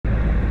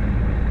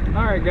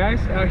Alright guys,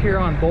 out here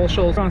on Bull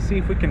Shoals, we're gonna see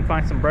if we can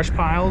find some brush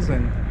piles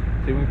and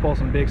see if we can pull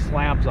some big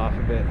slabs off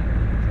of it.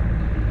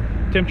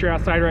 Temperature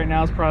outside right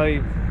now is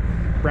probably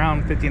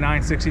around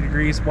 59, 60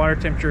 degrees. Water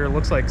temperature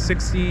looks like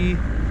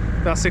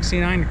about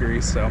 69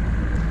 degrees, so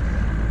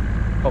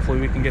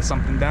hopefully we can get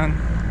something done.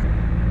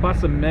 Bought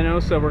some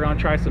minnows, so we're gonna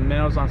try some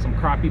minnows on some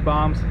crappie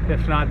bombs.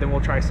 If not, then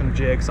we'll try some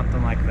jigs,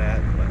 something like that.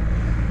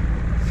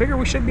 But figure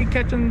we should be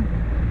catching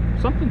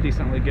something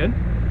decently good.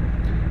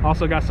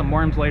 Also got some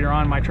worms later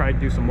on. Might try to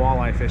do some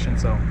walleye fishing,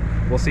 so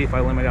we'll see if I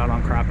limit out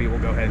on crappie. We'll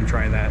go ahead and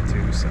try that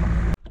too. So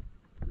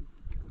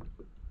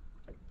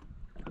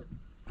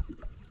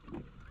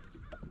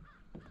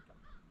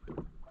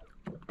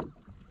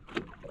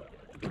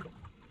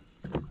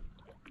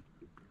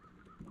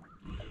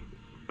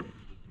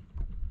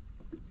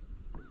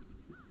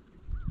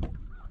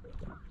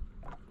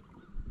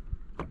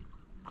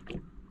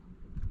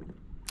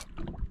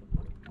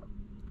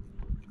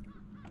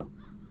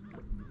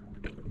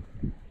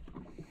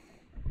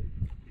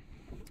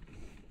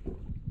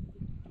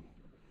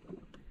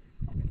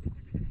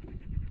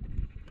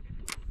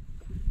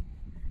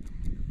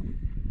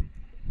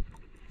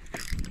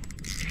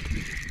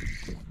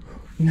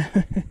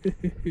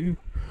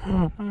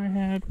no, I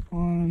had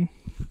one.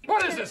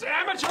 What is this,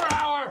 amateur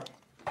hour?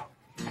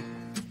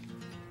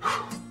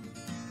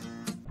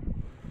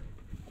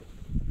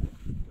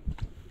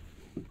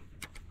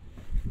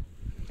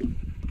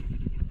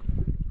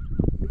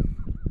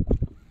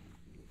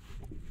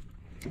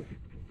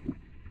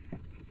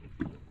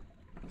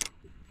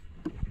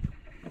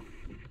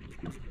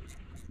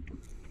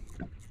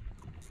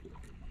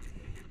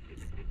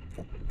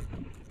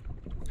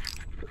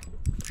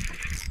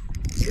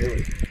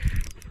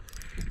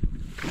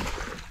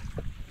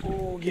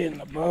 Oh, get in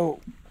the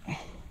boat.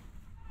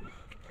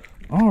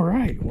 All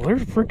right, well,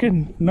 there's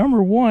freaking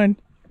number one.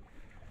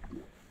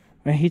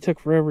 Man, he took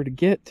forever to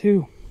get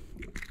too.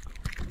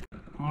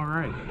 All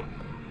right,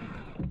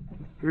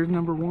 here's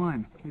number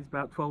one. He's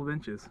about 12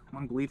 inches. I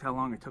wouldn't believe how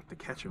long it took to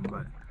catch him,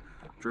 but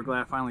I'm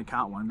glad I finally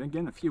caught one. Been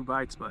getting a few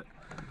bites, but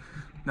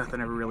nothing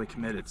ever really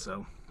committed.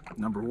 So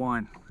number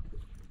one.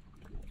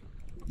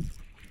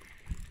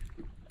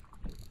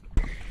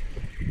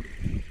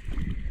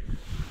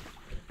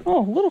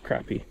 Oh, little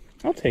crappie.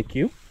 I'll take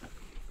you.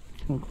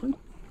 Okay.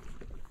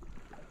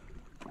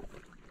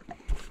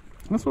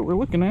 That's what we're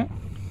looking at.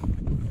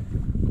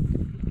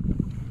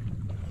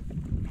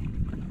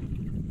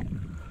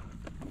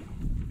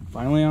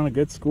 Finally on a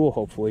good school,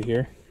 hopefully,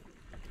 here.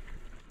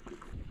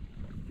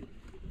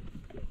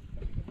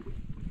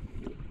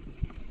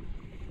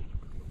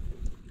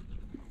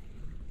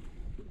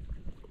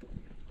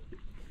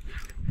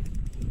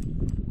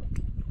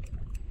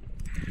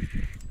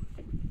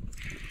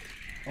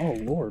 Oh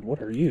Lord, what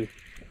are you?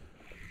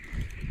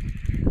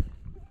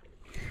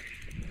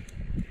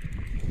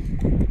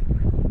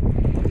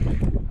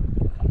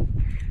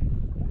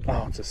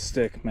 Oh, it's a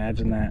stick.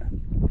 Imagine that.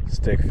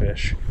 Stick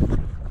fish.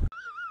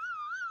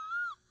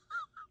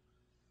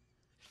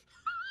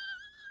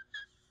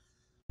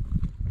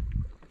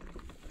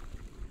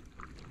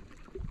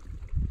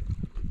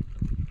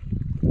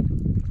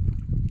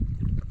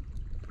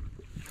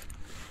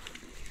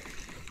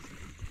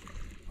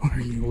 What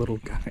are you, little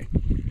guy?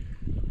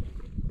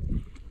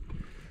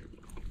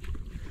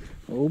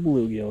 Oh,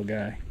 bluegill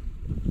guy.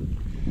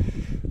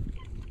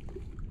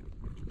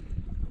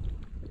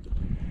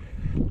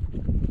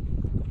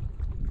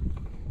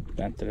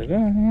 Da, da, da,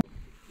 da.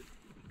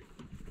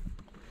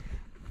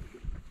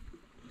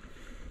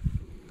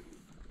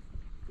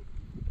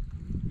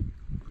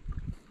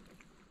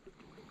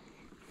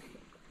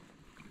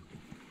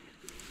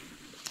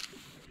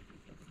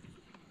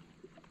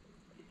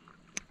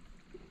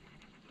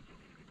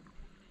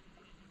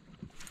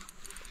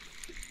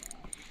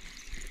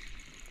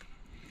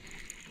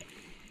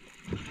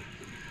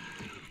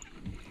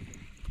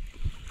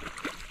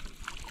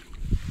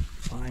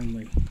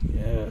 Finally,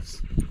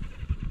 yes.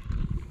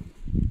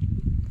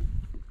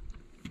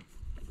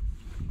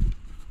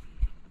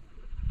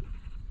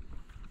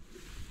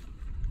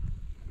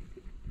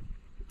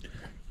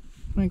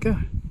 My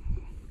God.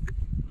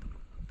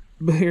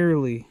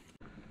 Barely.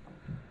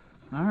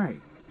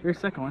 Alright, here's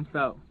the second one. It's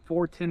about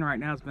 4:10 right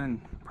now. It's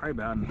been probably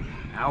about an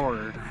hour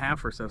and a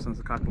half or so since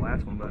I caught the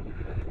last one, but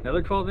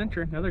another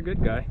 12-incher, another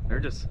good guy. They're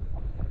just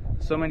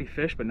so many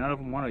fish, but none of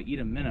them want to eat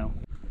a minnow.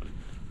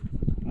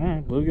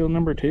 Alright, bluegill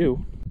number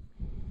two.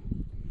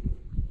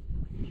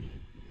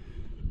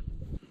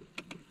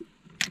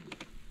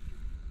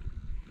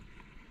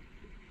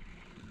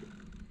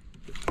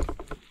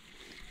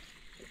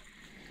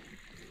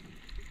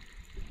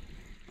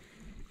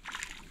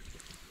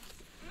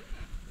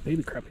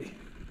 Baby crappie.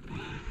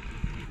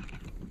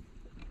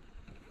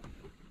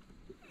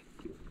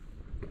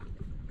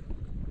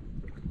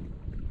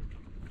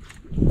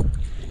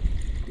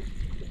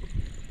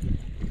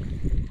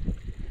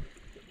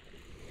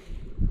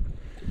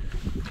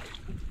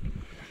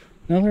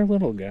 Another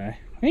little guy.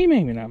 He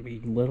may not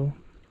be little.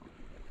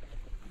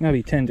 Now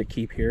we tend to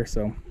keep here,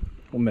 so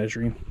we'll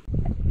measure him.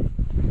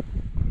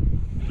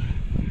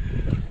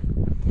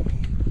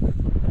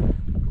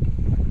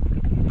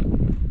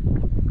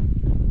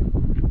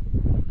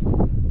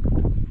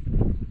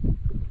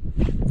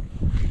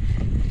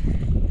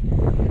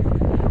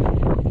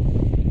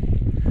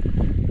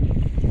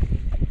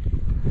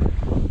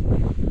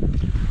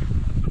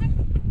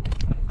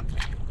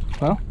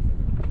 Well,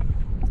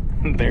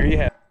 there you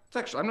have it. It's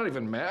actually, I'm not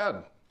even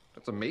mad.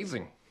 That's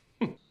amazing.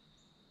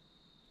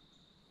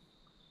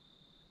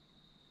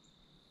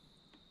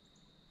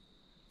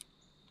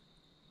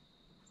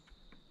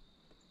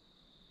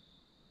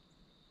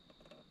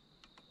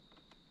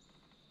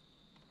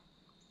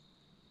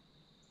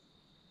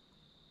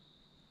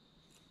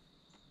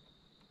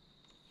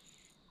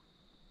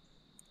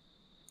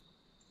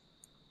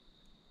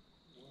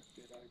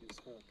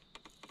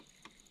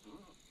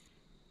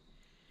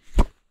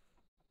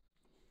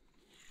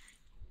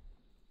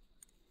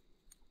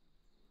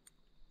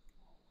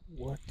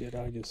 What did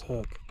I just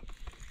hook?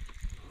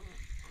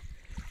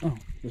 Oh,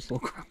 just a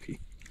little crappie.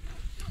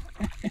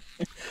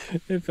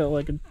 It felt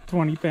like a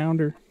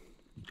 20-pounder.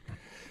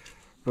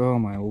 Oh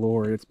my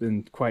lord, it's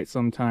been quite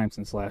some time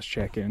since last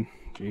check-in.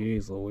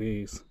 Jeez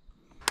Louise.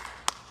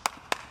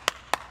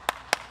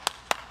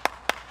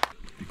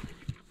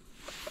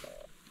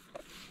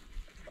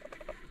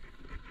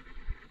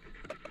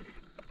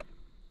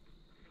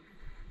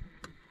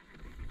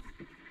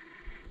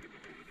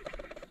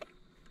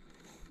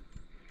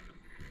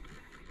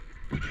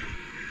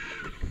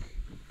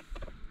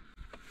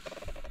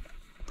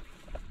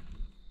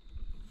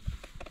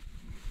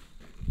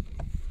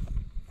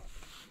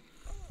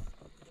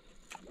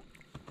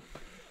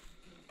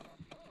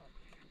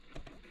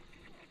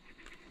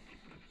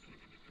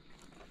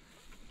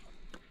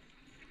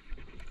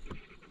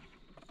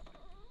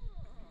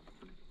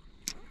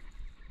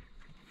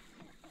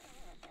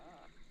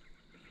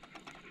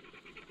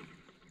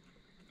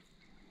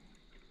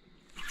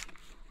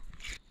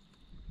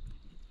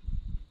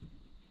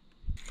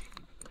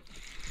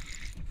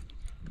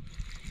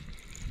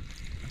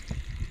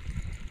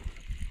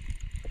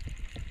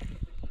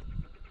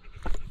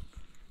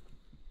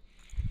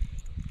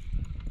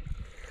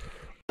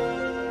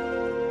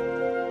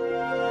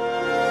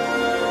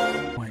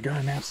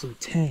 Got an absolute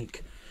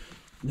tank.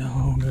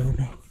 No.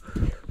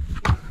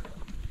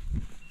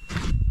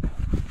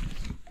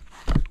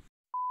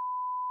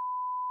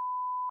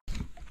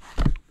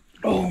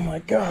 Oh my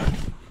god.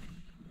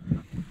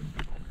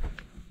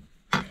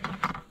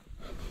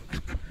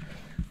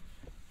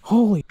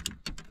 Holy.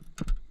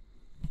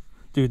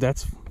 Dude,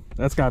 that's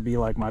gotta be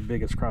like my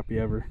biggest crappie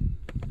ever.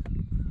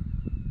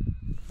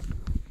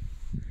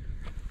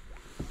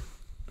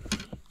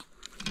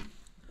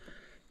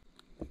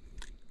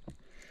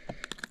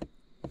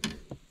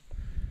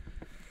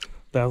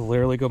 That's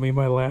literally gonna be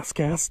my last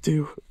cast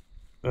too.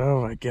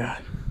 Oh my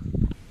god.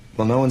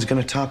 Well, no one's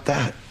gonna top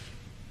that.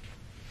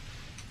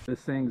 This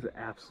thing's an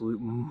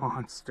absolute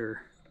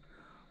monster.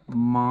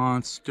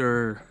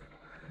 Monster.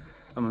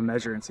 I'm gonna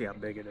measure and see how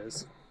big it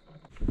is.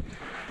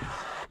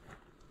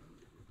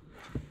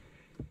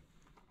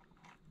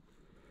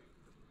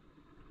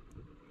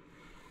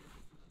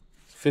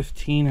 It's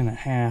 15 and a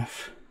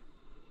half.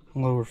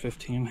 Lower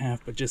 15 and a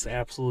half, but just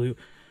absolute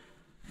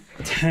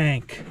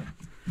tank.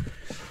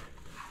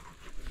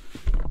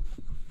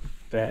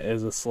 That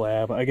is a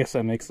slab. I guess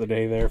that makes the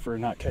day there for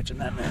not catching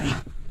that many.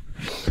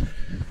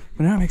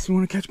 But now it makes me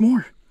want to catch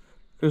more.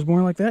 There's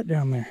more like that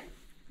down there.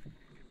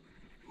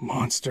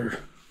 Monster.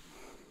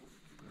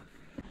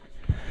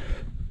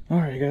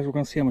 Alright guys, we're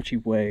going to see how much he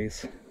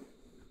weighs.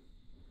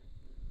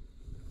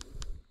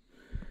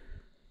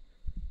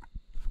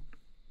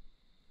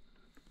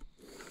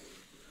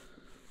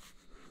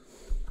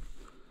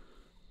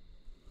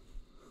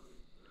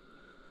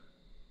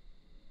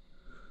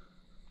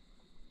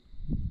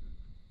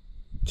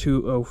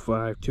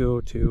 $205,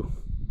 $202.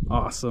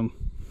 Awesome.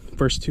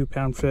 First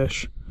 2-pound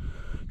fish.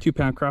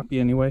 2-pound crappie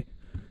anyway.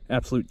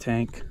 Absolute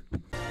tank.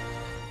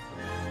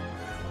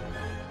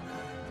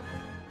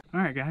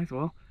 Alright guys,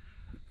 well,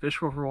 fish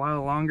for a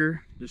while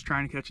longer. Just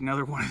trying to catch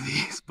another one of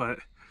these, but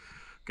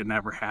could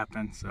never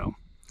happen. So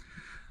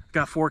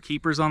got 4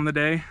 keepers on the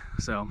day,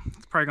 so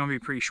it's probably gonna be a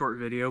pretty short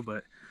video,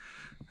 but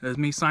that's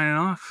me signing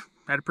off.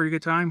 Had a pretty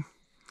good time.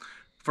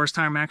 First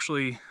time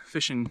actually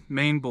fishing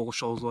main Bull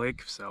Shoals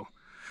Lake, so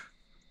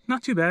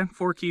not too bad.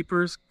 4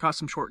 keepers, caught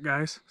some short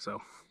guys,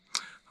 so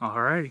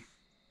alrighty.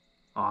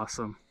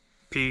 Awesome.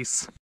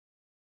 Peace.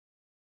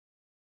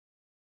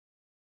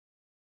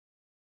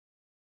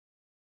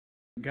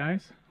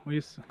 Guys, we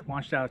just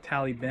launched out of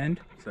Tally Bend,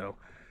 so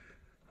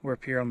we're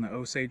up here on the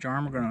Osage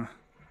Arm. We're gonna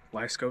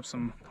live scope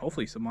some,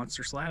 hopefully some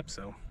monster slabs,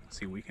 so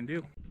see what we can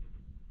do.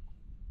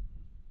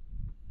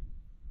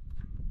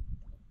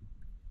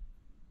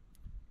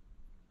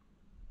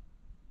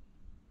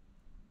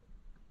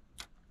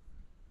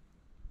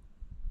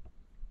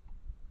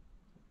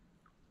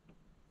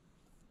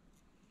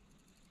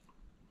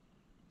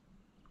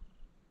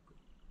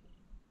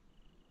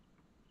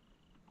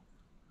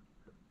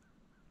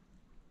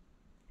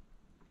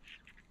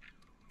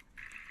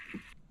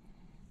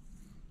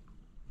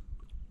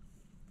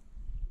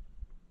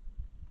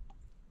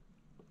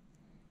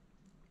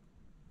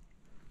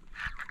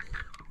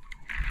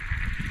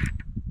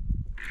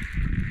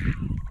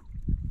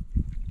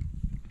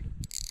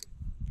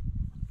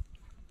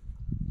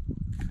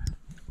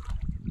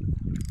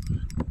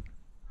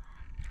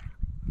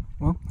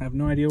 Well, I have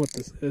no idea what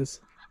this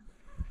is.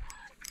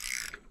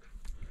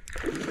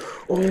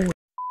 Oh.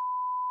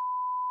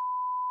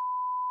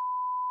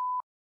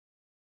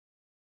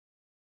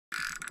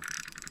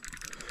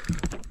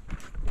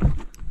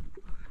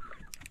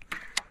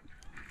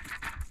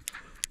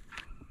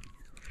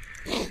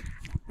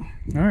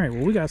 All right,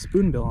 well, we got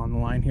Spoonbill on the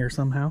line here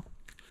somehow.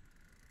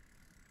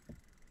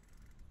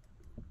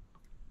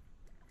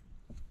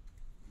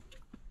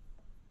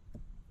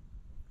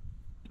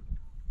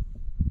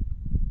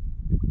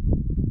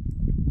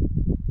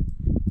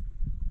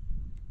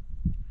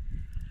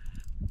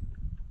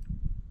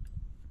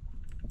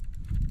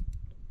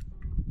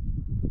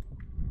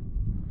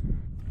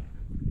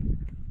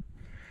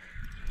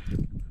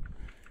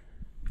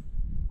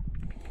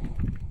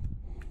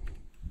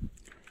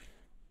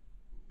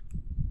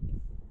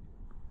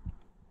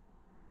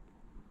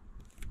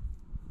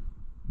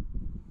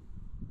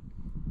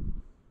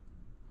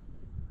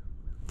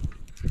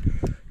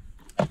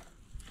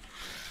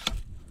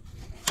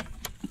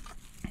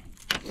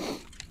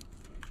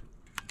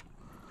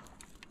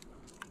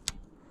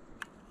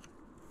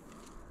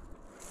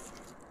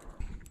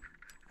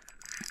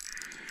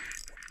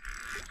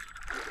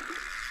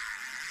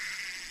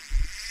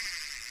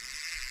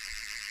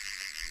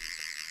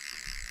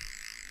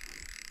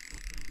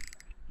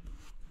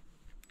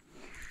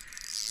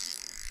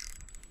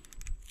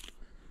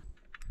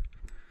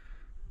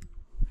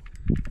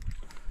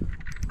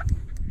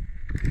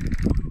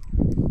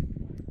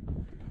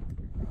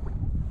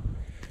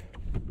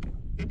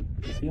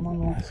 See him on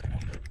the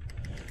Livescope.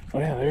 Oh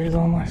yeah, there he is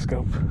on the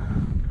Livescope.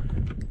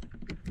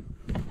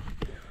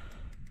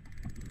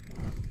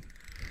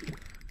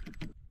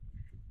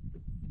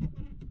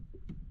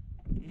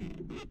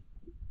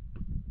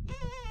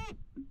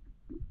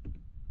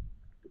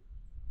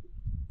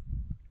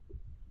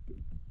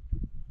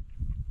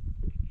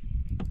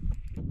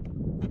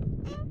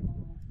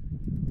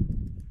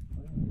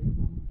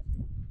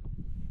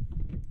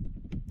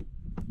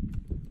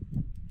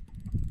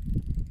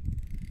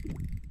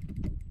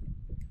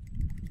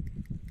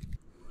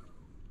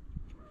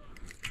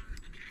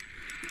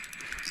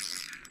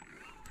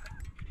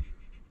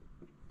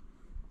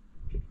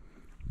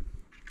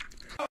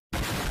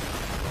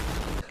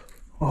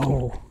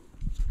 Oh,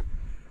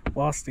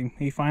 lost him.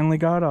 He finally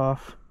got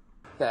off.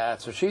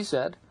 That's what she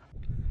said.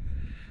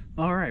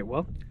 All right,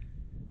 well,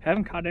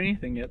 haven't caught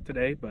anything yet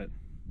today, but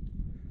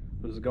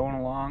was going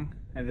along,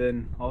 and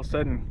then all of a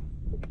sudden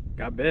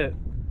got bit,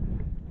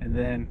 and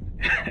then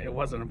it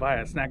wasn't a bite.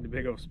 I snagged a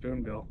big old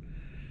spoonbill.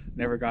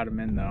 Never got him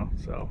in though,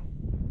 so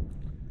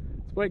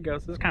that's the way it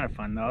goes. This is kind of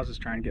fun though. I was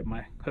just trying to get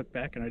my hook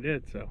back, and I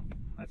did, so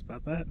that's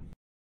about that.